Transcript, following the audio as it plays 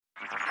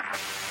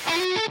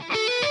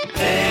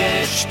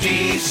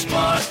HT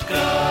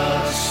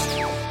Smartcast.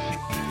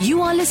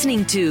 You are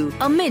listening to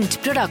a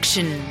Mint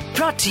production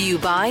brought to you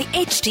by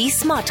HT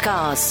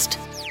Smartcast.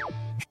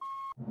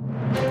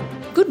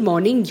 Good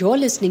morning. You're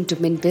listening to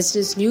Mint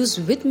Business News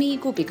with me,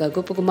 Gopika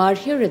Gopakumar.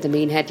 Here are the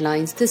main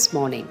headlines this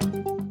morning.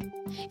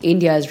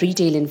 India's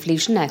retail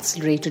inflation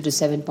accelerated to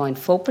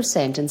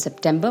 7.4% in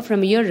September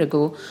from a year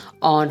ago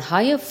on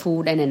higher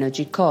food and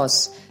energy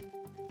costs.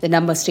 The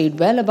number stayed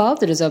well above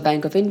the Reserve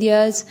Bank of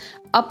India's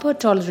upper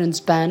tolerance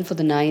band for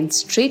the ninth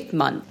straight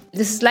month.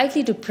 This is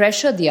likely to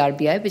pressure the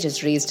RBI, which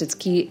has raised its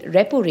key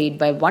repo rate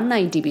by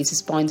 190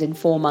 basis points in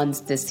 4 months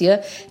this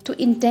year, to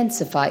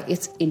intensify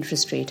its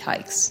interest rate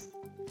hikes.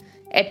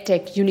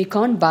 EdTech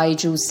unicorn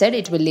Byju said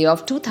it will lay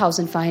off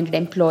 2,500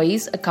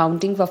 employees,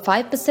 accounting for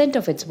 5%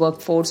 of its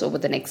workforce over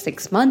the next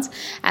 6 months,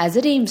 as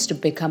it aims to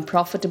become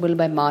profitable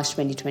by March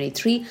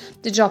 2023.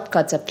 The job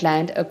cuts are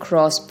planned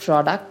across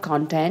product,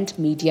 content,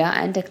 media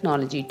and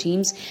technology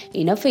teams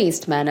in a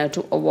phased manner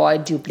to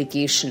avoid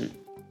duplication.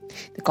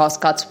 The cost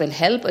cuts will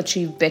help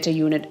achieve better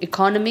unit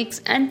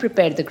economics and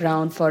prepare the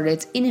ground for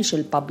its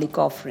initial public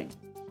offering.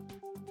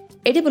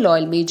 Edible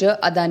oil major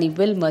Adani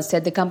Wilmar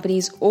said the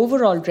company's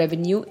overall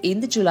revenue in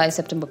the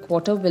July-September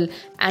quarter will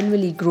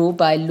annually grow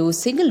by low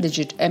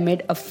single-digit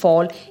amid a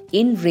fall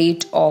in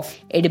rate of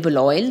edible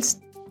oils.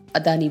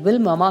 Adani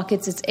Wilmar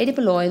markets its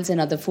edible oils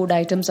and other food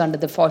items under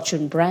the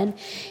Fortune brand.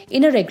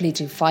 In a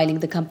regulatory filing,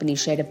 the company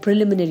shared a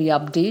preliminary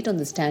update on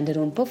the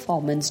standalone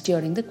performance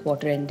during the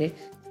quarter ended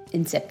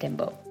in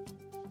September.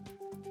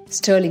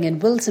 Sterling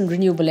and Wilson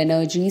Renewable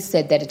Energy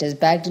said that it has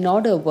bagged an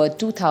order worth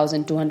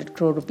 2,200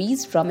 crore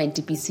rupees from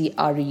NTPC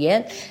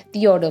REL.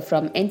 The order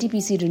from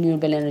NTPC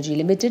Renewable Energy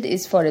Limited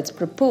is for its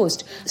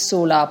proposed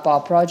solar power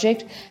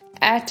project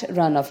at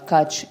Rann of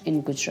Kutch in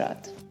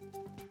Gujarat.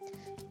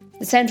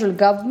 The central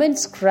government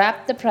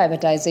scrapped the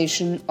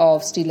privatization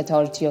of Steel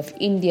Authority of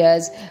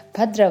India's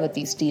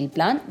Bhadravati steel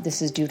plant.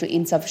 This is due to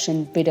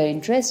insufficient bidder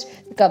interest.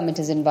 The government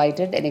has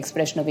invited an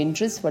expression of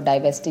interest for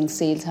divesting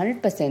sales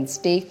 100%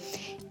 stake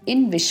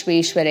in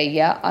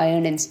Vishveshwaraya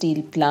Iron and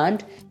Steel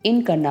Plant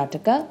in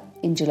Karnataka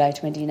in July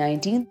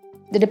 2019.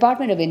 The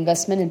Department of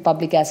Investment and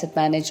Public Asset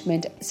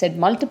Management said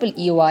multiple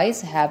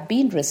EOIs have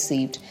been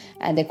received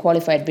and their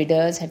qualified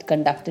bidders had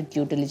conducted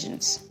due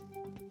diligence.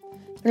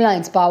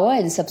 Reliance Power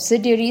and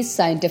subsidiaries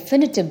signed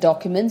definitive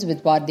documents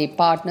with Varde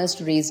partners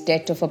to raise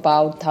debt of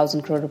about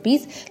 1,000 crore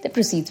rupees. The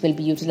proceeds will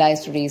be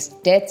utilized to raise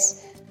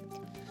debts.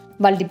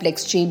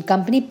 Multiplex chain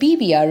company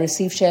PVR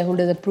received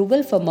shareholders'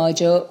 approval for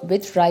merger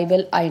with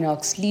rival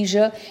Inox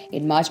Leisure.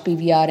 In March,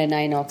 PVR and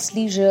Inox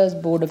Leisure's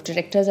board of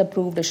directors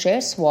approved a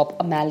share swap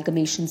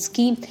amalgamation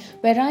scheme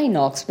where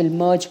Inox will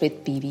merge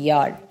with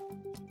PVR.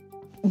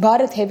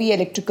 Bharat Heavy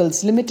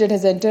Electricals Limited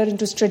has entered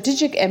into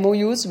strategic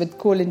MOUs with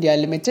Coal India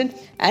Limited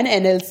and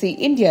NLC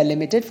India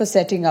Limited for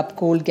setting up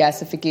coal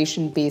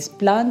gasification-based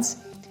plants.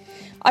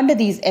 Under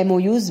these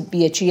MOUs,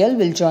 BHEL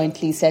will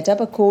jointly set up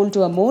a coal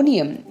to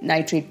ammonium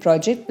nitrate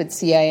project with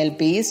CIL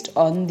based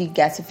on the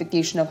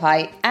gasification of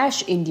high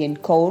ash Indian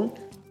coal.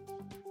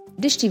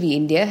 Dish TV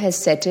India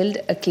has settled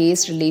a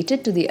case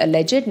related to the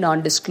alleged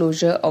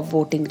non-disclosure of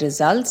voting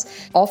results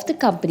of the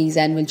company's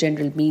annual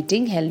general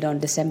meeting held on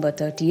December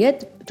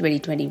 30th,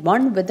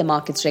 2021 with the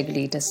markets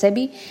regulator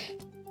SEBI.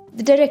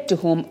 The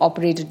direct-to-home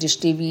operator Dish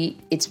TV,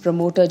 its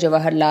promoter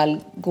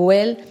Jawaharlal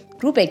Goel,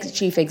 Group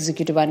Chief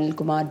Executive Anil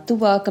Kumar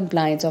Dua,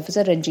 Compliance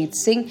Officer Ranjit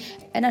Singh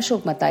and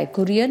Ashok Matai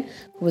Kurian,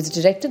 who was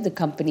director of the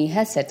company,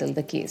 has settled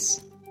the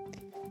case.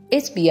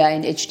 SBI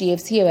and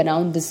HDFC have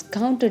announced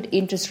discounted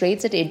interest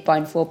rates at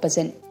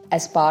 8.4%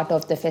 as part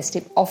of the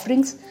festive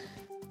offerings.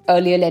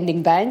 Earlier,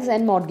 lending banks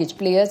and mortgage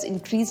players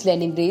increased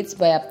lending rates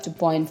by up to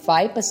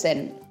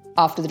 0.5%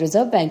 after the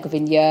Reserve Bank of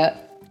India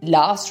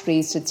last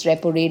raised its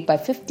repo rate by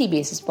 50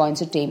 basis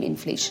points to tame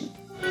inflation.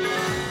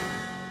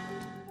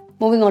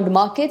 Moving on to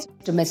markets,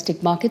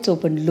 domestic markets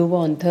opened lower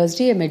on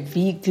Thursday amid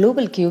weak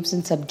global cubes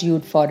and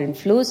subdued foreign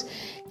flows.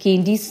 Key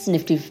indices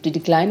Nifty 50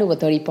 declined over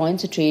 30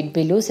 points to trade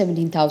below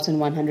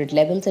 17,100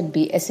 levels, and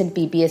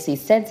S&P BSE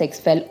Sensex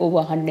fell over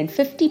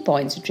 150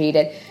 points to trade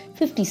at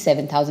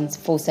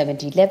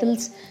 57,470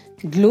 levels.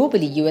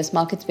 Globally, US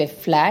markets were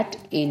flat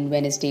in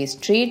Wednesday's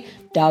trade.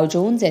 Dow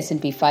Jones,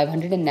 S&P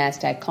 500 and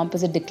Nasdaq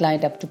Composite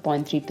declined up to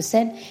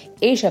 0.3%.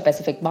 Asia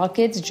Pacific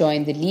markets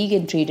joined the league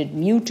and traded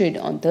muted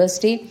on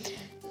Thursday.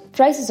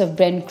 Prices of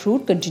Brent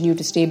crude continue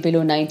to stay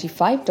below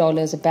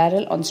 $95 a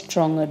barrel on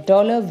stronger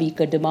dollar,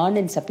 weaker demand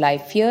and supply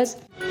fears.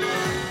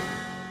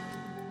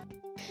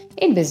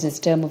 In business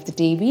term of the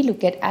day, we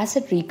look at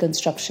Asset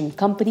Reconstruction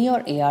Company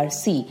or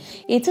ARC.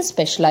 It's a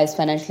specialized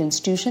financial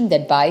institution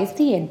that buys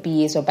the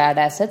NPAs or bad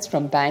assets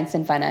from banks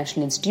and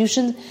financial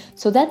institutions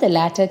so that the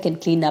latter can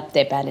clean up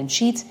their balance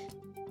sheets.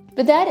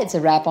 With that, it's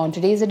a wrap on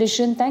today's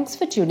edition. Thanks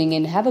for tuning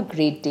in. Have a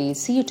great day.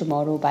 See you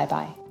tomorrow.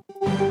 Bye-bye.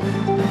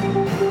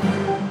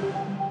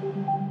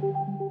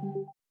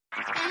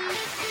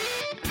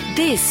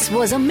 This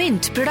was a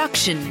Mint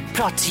production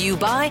brought to you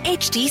by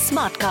HT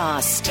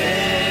Smartcast.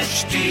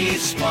 HT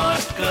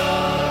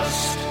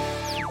Smartcast.